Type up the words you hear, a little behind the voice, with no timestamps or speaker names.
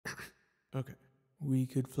Okay. We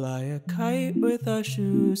could fly a kite with our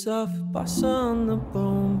shoes off, bossa on the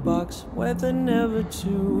boombox, weather never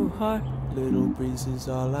too hot. Little breeze is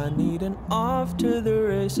all I need, and off to the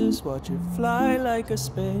races. Watch it fly like a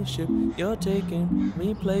spaceship. You're taking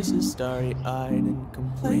me places, starry-eyed and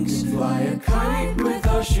complacent. We could fly a kite with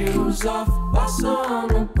our shoes off, bossa on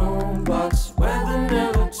the boombox, weather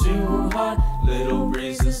never too hot. Little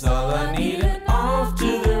breeze is all I need, and off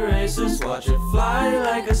to the races. Watch it fly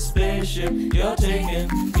like a spaceship. You're taking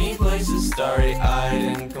me places, starry-eyed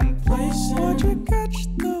and complacent. Watch it catch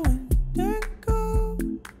the wind and go.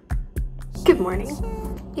 Good morning.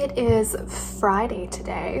 It is Friday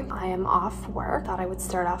today. I am off work. Thought I would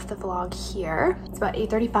start off the vlog here. It's about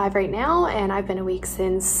 8:35 right now, and I've been awake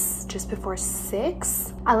since just before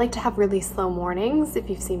 6. I like to have really slow mornings. If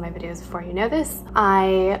you've seen my videos before, you know this.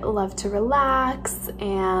 I love to relax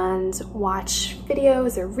and watch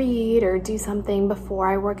videos or read or do something before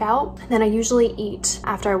I work out. Then I usually eat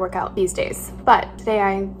after I work out these days. But today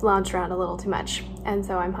I lounged around a little too much, and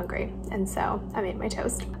so I'm hungry, and so I made my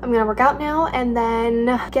toast. I'm gonna work out now and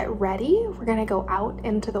then get ready. We're gonna go out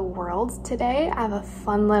into the world today. I have a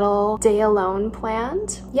fun little day alone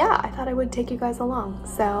planned. Yeah, I thought I would take you guys along.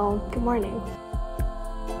 So good morning.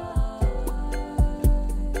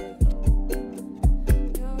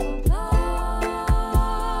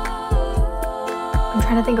 I'm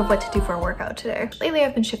trying to think of what to do for a workout today. Lately,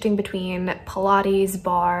 I've been shifting between Pilates,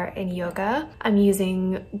 bar, and yoga. I'm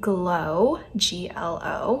using Glow,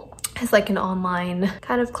 G-L-O, as like an online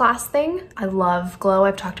kind of class thing. I love Glow.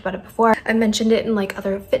 I've talked about it before. I mentioned it in like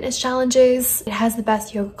other fitness challenges. It has the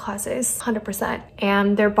best yoga classes, 100%.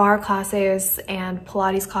 And their bar classes and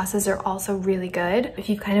Pilates classes are also really good. If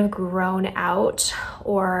you've kind of grown out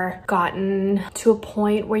or gotten to a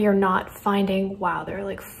point where you're not finding, wow, there are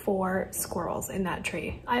like 4 squirrels in that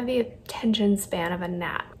tree. I have the attention span of a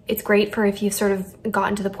gnat. It's great for if you've sort of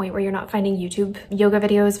gotten to the point where you're not finding YouTube yoga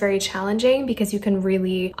videos very challenging, because you can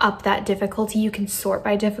really up that difficulty. You can sort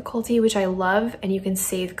by difficulty, which I love, and you can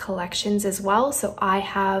save collections as well. So I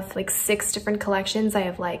have like 6 different collections. I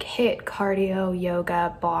have like HIIT, cardio,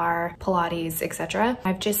 yoga, bar, Pilates, etc.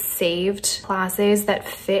 I've just saved classes that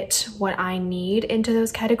fit what I need into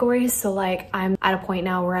those categories. So like I'm at a point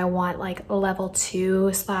now where I want like level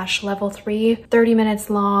 2/level 3, 30 minutes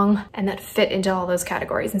long, and that fit into all those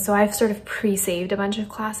categories. And so I've sort of pre-saved a bunch of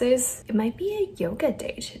classes. It might be a yoga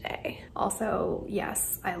day today. Also,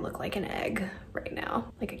 yes, I look like an egg right now,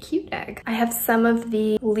 like a cute egg. I have some of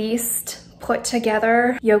the least put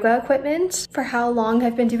together yoga equipment for how long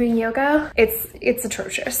I've been doing yoga. It's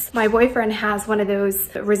atrocious. My boyfriend has one of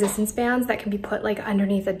those resistance bands that can be put like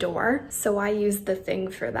underneath a door. So I use the thing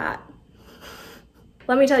for that.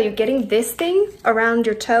 Let me tell you, getting this thing around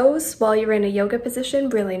your toes while you're in a yoga position,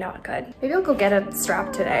 really not good. Maybe I'll go get a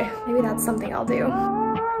strap today. Maybe that's something I'll do.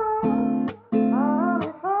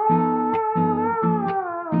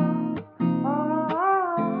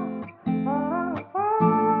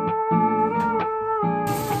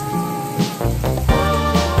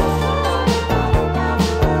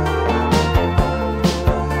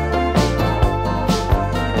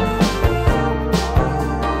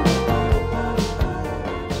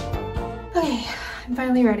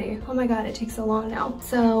 Finally ready. Oh my god, it takes so long now.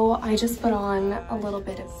 So I just put on a little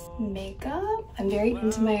bit of makeup. I'm very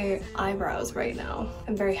into my eyebrows right now.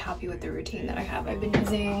 I'm very happy with the routine that I have. I've been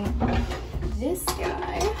using this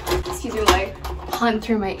guy. Excuse me, my hunt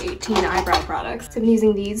through my 18 eyebrow products. So I've been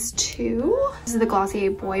using these 2. This is the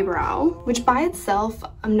Glossier Boy Brow, which by itself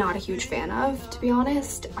I'm not a huge fan of, to be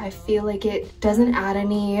honest. I feel like it doesn't add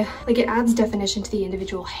any, like it adds definition to the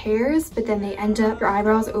individual hairs, but then they end up, your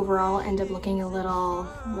eyebrows overall end up looking a little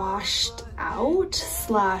washed out /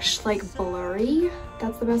 like blurry.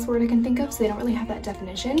 That's the best word I can think of. So they don't really have that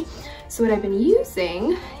definition. So what I've been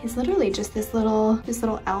using is literally just this little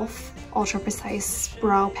e.l.f. Ultra Precise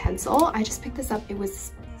brow pencil. I just picked this up. It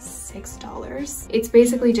was $6. It's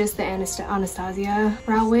basically just the Anastasia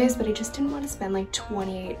brow wiz, but I just didn't want to spend like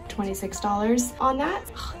 $28, $26 on that.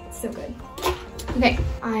 Oh, it's so good. Okay,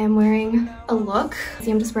 I am wearing a look.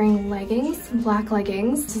 See, I'm just wearing leggings, black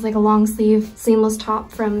leggings. This is like a long sleeve seamless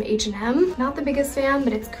top from H&M. Not the biggest fan,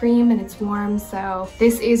 but it's cream and it's warm. So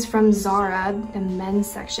this is from Zara, the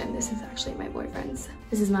men's section. This is actually my boyfriend's.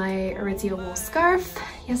 This is my Aritzia wool scarf.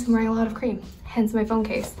 Yes, I'm wearing a lot of cream, hence my phone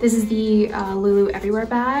case. This is the Lulu Everywhere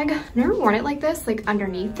bag. I've never worn it like this, like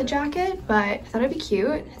underneath the jacket, but I thought it'd be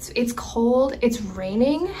cute. It's cold, it's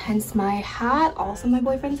raining, hence my hat, also my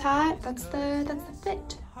boyfriend's hat. That's the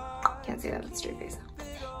fit. Can't see that with a straight face.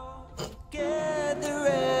 Together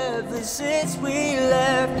ever since we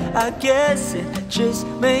left, I guess it just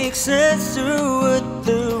makes sense through what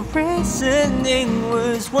the rain listening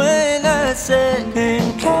was when I said, in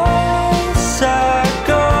case I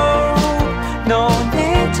go, no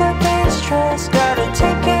need to be stressed, gotta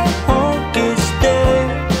take it home, get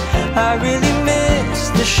there. I really miss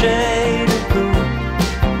the shade of blue.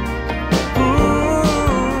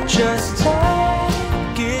 Ooh, just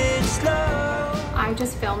take it slow. I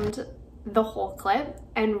just filmed the whole clip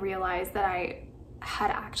and realized that I had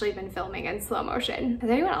actually been filming in slow motion. Has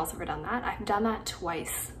anyone else ever done that? I've done that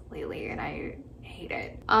twice lately and I hate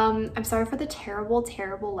it. I'm sorry for the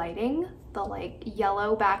terrible lighting, the like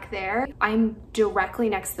yellow back there. I'm directly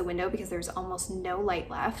next to the window because there's almost no light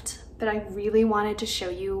left, but I really wanted to show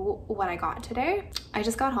you what I got today. I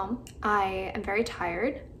just got home. I am very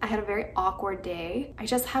tired. I had a very awkward day. I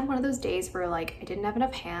just had one of those days where like I didn't have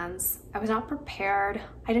enough hands. I was not prepared.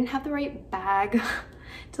 I didn't have the right bag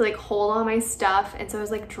to like hold all my stuff, and so I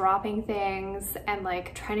was like dropping things and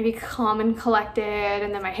like trying to be calm and collected,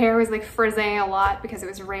 and then my hair was like frizzing a lot because it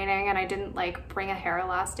was raining and I didn't like bring a hair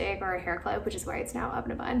elastic or a hair clip, which is why it's now up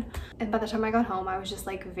in a bun. And by the time I got home I was just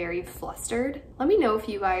like very flustered. Let me know if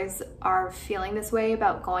you guys are feeling this way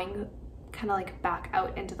about going kind of like back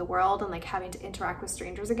out into the world and like having to interact with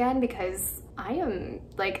strangers again, because I am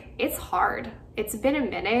like, it's hard. It's been a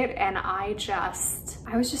minute and I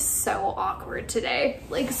was just so awkward today,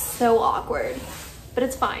 like so awkward, but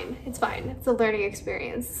it's fine. It's fine. It's a learning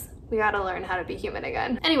experience. We gotta learn how to be human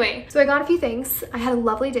again. Anyway, so I got a few things. I had a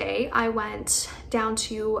lovely day. I went down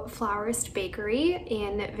to Flowerist Bakery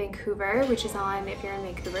in Vancouver, which is on, if you're in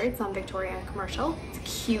Vancouver, it's on Victoria and Commercial.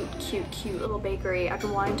 It's a cute little bakery. I've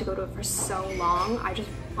been wanting to go to it for so long.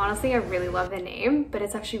 Honestly, I really love the name, but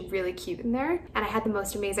it's actually really cute in there. And I had the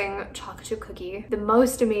most amazing chocolate chip cookie, the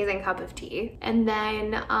most amazing cup of tea. And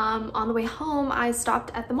then on the way home, I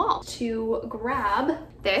stopped at the mall to grab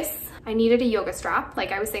this. I needed a yoga strap.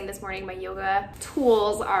 Like I was saying this morning, my yoga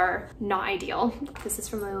tools are not ideal. This is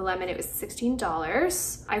from Lululemon. It was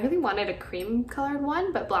 $16. I really wanted a cream colored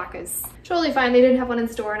one, but black is totally fine. They didn't have one in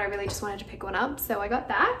store and I really just wanted to pick one up. So I got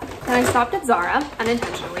that. And I stopped at Zara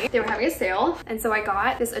unintentionally. They were having a sale. And so I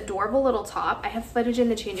got this adorable little top. I have footage in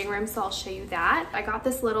the changing room, so I'll show you that. I got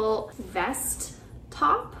this little vest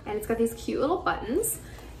top and it's got these cute little buttons.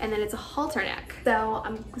 And then it's a halter neck. So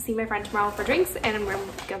I'm seeing my friend tomorrow for drinks and I'm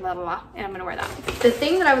gonna wear that. The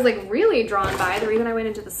thing that I was like really drawn by, the reason I went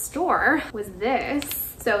into the store, was this.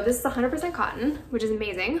 So this is 100% cotton, which is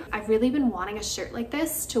amazing. I've really been wanting a shirt like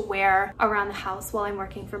this to wear around the house while I'm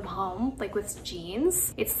working from home, like with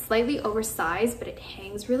jeans. It's slightly oversized, but it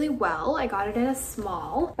hangs really well. I got it in a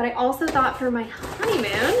small, but I also thought for my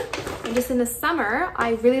honeymoon and just in the summer,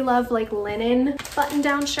 I really love like linen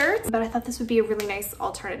button-down shirts, but I thought this would be a really nice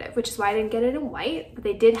alternative, which is why I didn't get it in white, but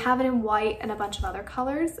they did have it in white and a bunch of other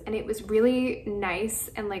colors, and it was really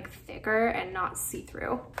nice and like thicker and not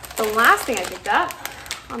see-through. The last thing I picked up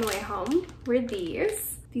on the way home were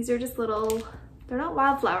these. These are just little, they're not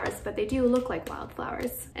wildflowers, but they do look like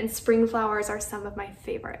wildflowers. And spring flowers are some of my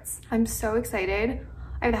favorites. I'm so excited.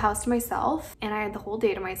 I have the house to myself and I had the whole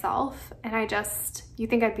day to myself, and you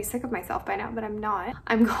think I'd be sick of myself by now, but I'm not.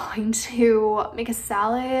 I'm going to make a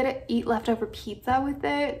salad, eat leftover pizza with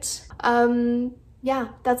it. Yeah,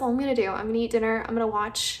 that's all I'm gonna do. I'm gonna eat dinner. I'm gonna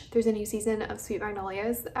watch, there's a new season of Sweet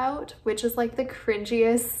Magnolias out, which is like the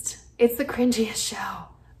cringiest, it's the cringiest show,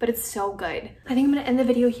 but it's so good. I think I'm gonna end the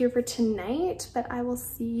video here for tonight, but I will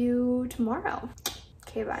see you tomorrow.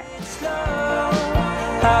 Okay, bye. Slow,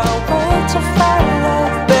 how to find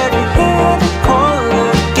love, better hear the call.